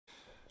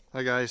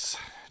Hi guys,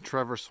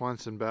 Trevor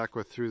Swenson back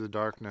with Through the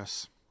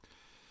Darkness.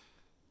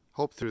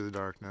 Hope Through the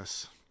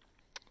Darkness.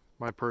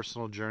 My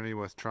personal journey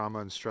with trauma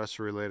and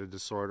stressor-related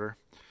disorder.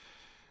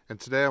 And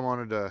today I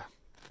wanted to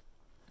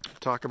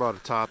talk about a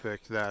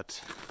topic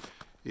that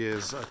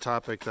is a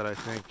topic that I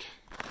think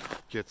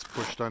gets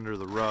pushed under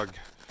the rug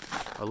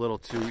a little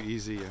too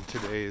easy in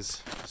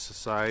today's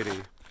society.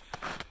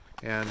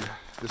 And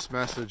this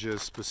message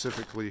is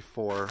specifically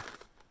for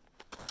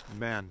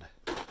men.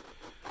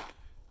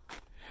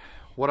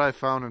 What I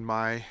found in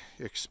my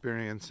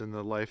experience in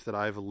the life that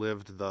I've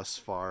lived thus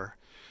far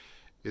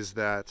is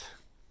that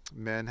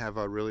men have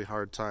a really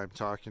hard time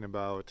talking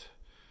about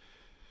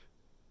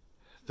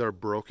their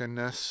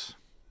brokenness,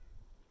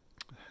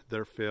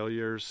 their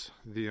failures,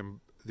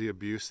 the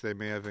abuse they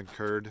may have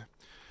incurred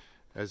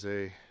as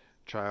a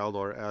child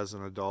or as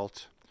an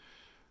adult,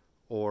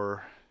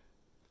 or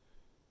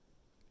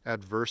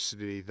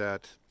adversity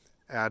that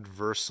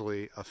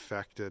adversely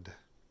affected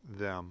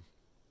them.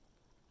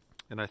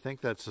 And I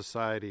think that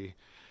society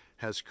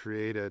has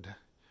created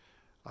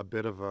a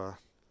bit of a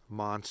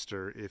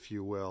monster, if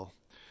you will,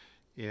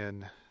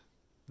 in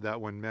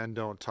that when men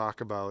don't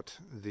talk about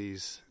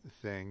these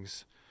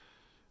things,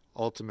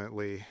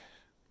 ultimately,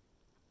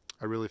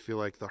 I really feel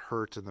like the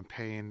hurt and the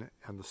pain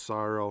and the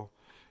sorrow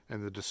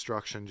and the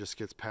destruction just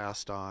gets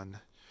passed on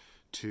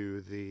to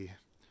the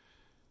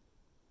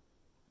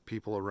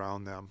people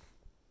around them.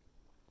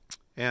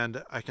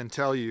 And I can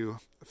tell you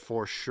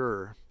for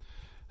sure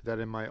that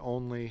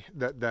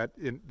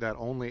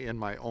only in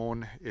my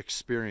own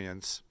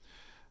experience,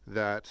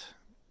 that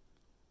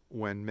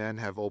when men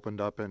have opened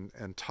up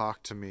and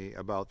talked to me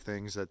about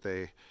things that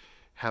they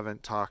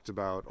haven't talked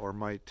about or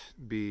might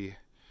be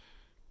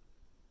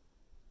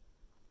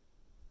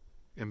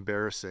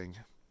embarrassing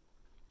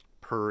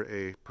per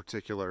a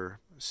particular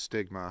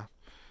stigma,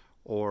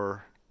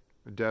 or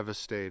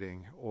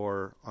devastating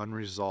or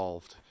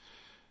unresolved,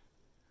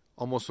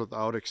 almost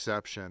without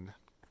exception,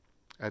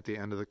 at the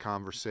end of the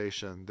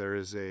conversation, there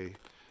is a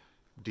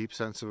deep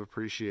sense of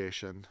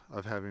appreciation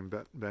of having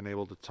been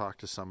able to talk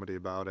to somebody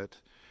about it,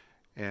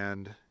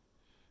 and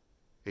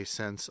a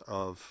sense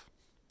of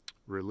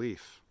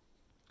relief,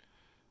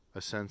 a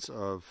sense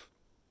of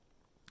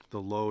the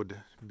load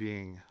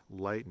being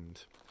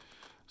lightened.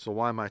 So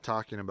why am I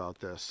talking about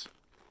this?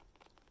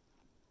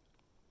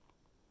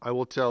 I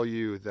will tell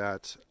you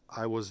that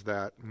I was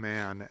that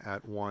man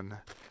at one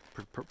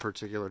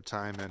particular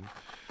time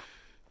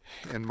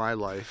in my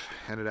life,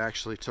 and it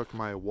actually took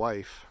my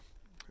wife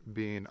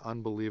being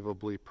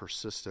unbelievably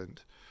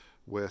persistent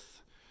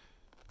with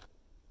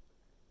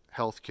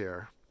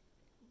healthcare,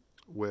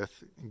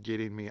 with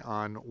getting me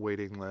on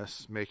waiting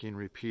lists, making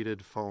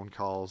repeated phone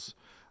calls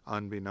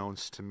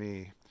unbeknownst to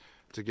me,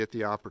 to get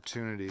the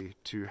opportunity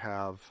to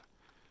have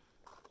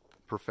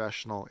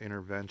professional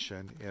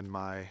intervention in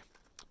my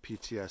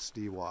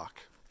PTSD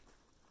walk.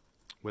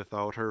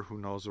 Without her, who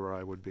knows where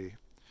I would be.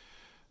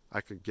 I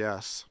could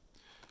guess.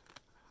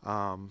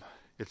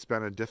 It's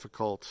been a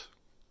difficult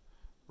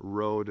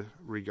road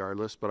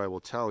regardless, but I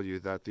will tell you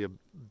that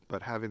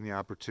having the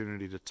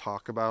opportunity to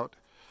talk about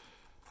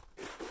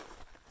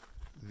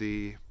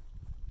the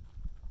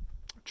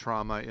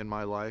trauma in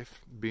my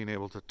life, being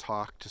able to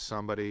talk to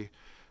somebody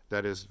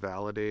that is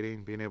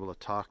validating, being able to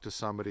talk to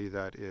somebody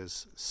that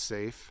is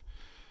safe,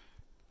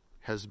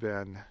 has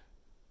been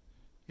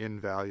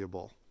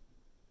invaluable.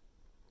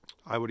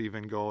 I would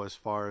even go as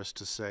far as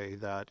to say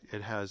that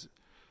it has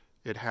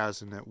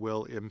and it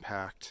will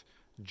impact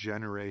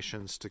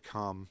generations to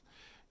come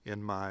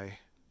in my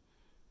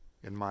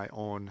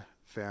own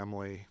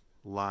family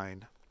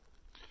line.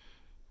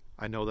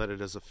 I know that it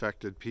has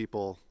affected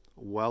people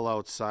well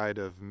outside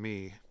of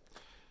me,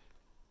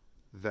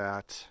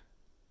 that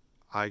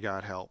I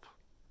got help.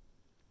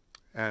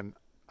 And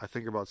I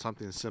think about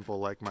something simple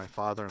like my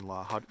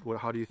father-in-law.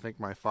 How do you think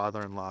my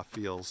father-in-law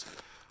feels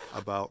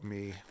about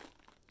me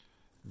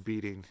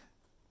beating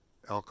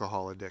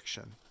alcohol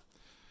addiction?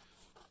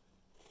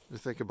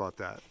 Think about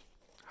that.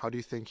 How do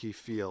you think he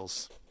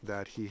feels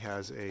that he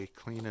has a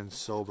clean and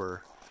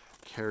sober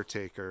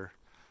caretaker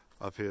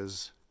of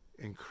his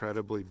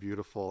incredibly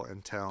beautiful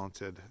and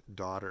talented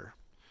daughter?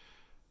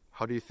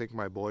 How do you think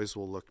my boys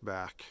will look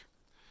back?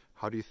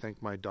 How do you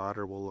think my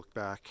daughter will look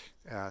back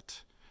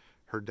at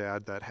her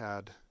dad that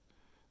had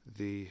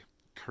the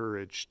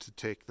courage to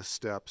take the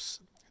steps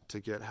to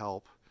get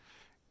help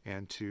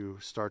and to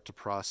start to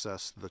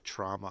process the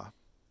trauma?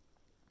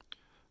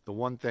 The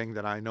one thing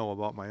that I know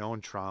about my own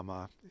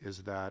trauma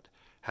is that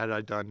had I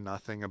done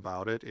nothing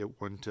about it,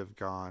 it wouldn't have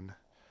gone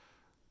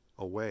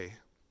away.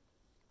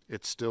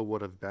 It still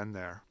would have been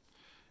there,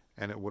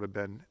 and it would have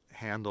been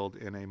handled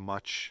in a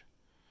much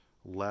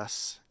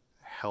less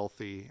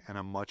healthy and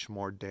a much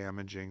more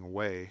damaging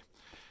way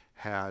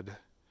had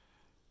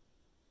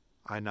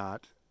I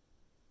not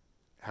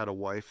had a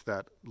wife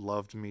that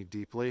loved me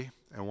deeply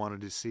and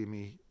wanted to see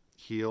me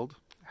healed,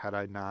 had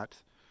I not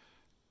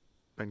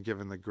been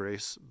given the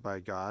grace by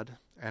God,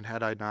 and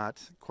had I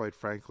not, quite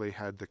frankly,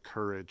 had the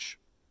courage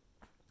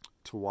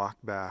to walk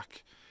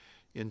back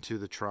into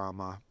the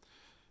trauma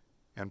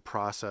and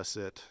process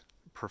it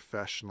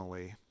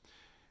professionally,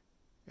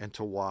 and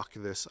to walk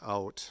this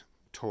out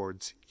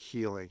towards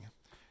healing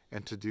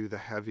and to do the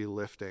heavy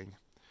lifting.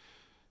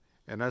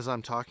 And as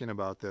I'm talking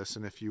about this,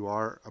 and if you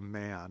are a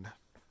man,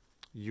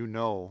 you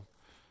know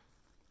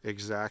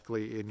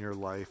exactly in your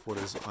life what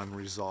is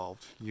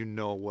unresolved. You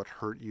know what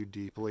hurt you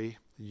deeply.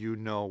 You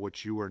know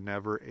what you were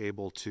never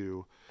able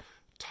to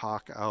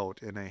talk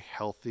out in a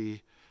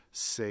healthy,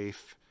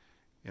 safe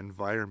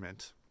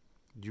environment.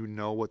 You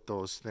know what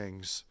those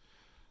things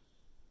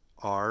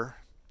are.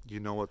 You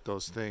know what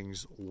those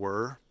things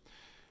were.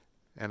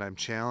 And I'm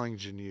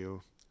challenging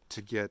you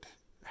to get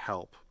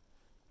help.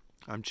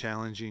 I'm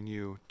challenging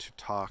you to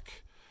talk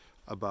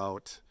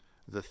about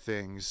the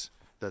things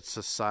that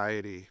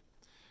society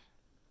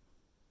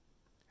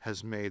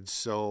has made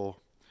so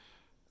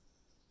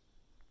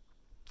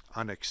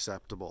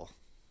unacceptable.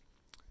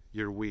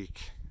 You're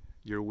weak.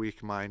 You're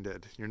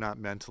weak-minded. You're not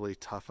mentally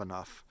tough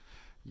enough.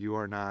 You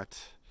are not.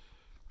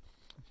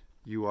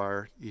 You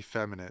are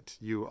effeminate.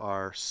 You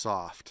are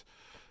soft.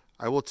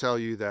 I will tell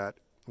you that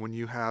when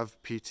you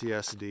have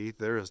PTSD,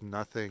 there is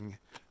nothing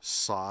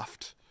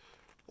soft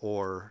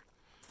or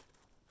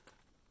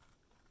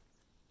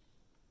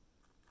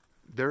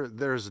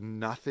there's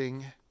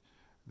nothing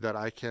that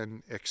I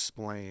can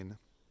explain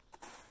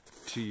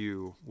to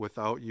you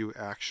without you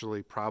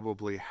actually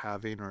probably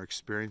having or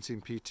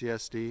experiencing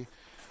PTSD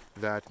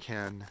that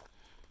can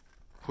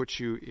put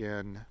you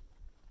in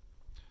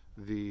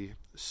the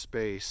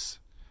space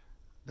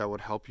that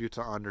would help you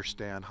to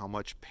understand how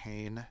much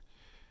pain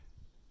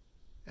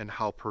and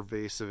how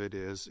pervasive it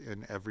is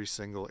in every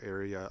single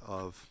area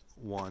of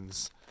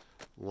one's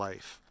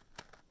life.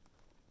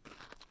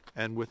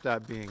 And with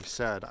that being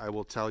said, I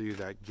will tell you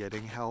that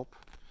getting help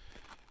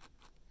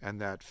and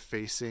that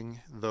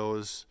facing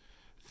those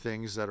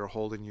things that are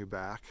holding you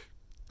back,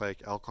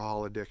 like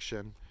alcohol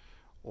addiction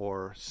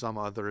or some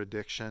other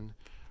addiction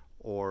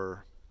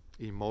or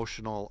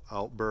emotional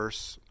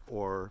outbursts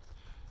or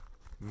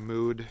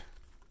mood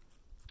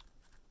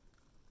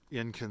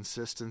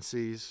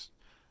inconsistencies,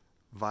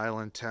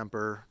 violent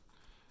temper,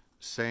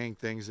 saying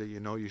things that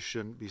you know you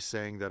shouldn't be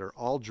saying, that are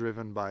all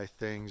driven by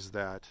things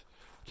that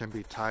can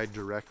be tied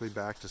directly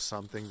back to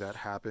something that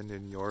happened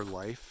in your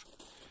life.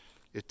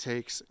 It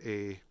takes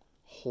a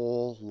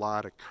whole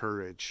lot of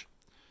courage,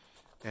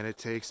 and it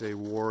takes a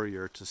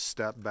warrior to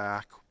step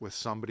back with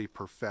somebody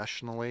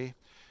professionally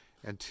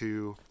and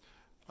to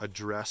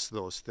address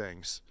those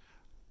things.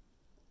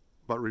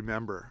 But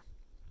remember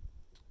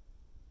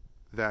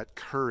that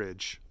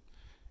courage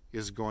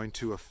is going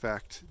to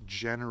affect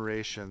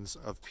generations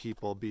of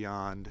people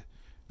beyond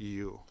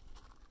you.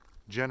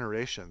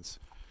 Generations.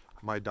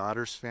 My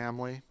daughter's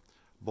family,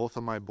 both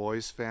of my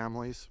boys'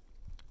 families,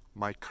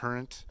 my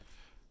current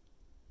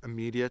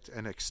immediate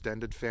and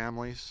extended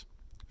families,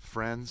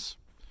 friends,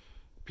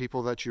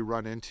 people that you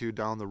run into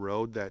down the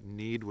road that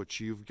need what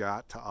you've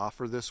got to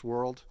offer this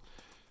world.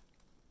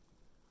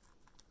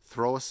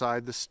 Throw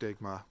aside the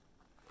stigma.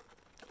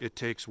 It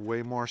takes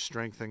way more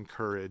strength and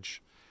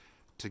courage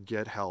to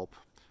get help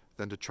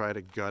than to try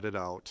to gut it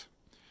out.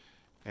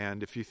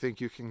 And if you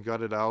think you can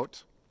gut it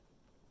out,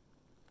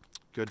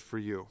 good for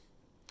you.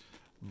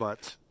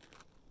 But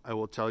I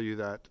will tell you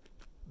that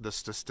the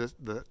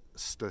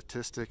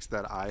statistics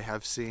that I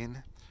have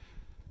seen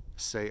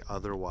say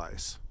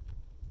otherwise.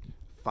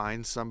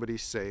 Find somebody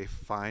safe,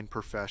 find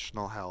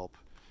professional help,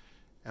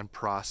 and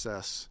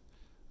process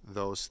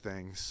those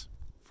things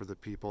for the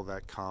people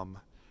that come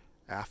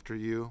after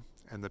you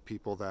and the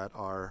people that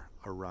are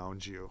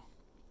around you.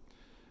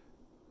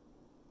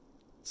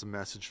 It's a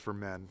message for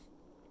men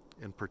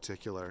in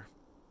particular.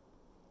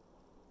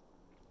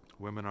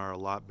 Women are a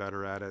lot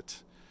better at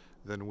it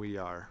than we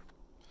are.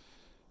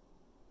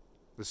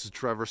 This is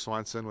Trevor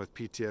Swenson with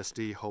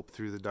PTSD, Hope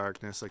Through the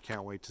Darkness. I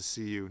can't wait to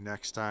see you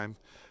next time.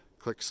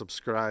 Click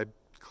subscribe,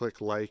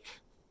 click like.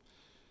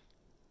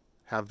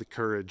 Have the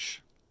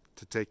courage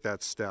to take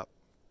that step.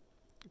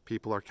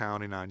 People are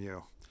counting on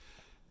you,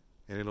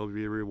 and it'll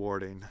be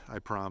rewarding, I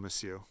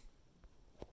promise you.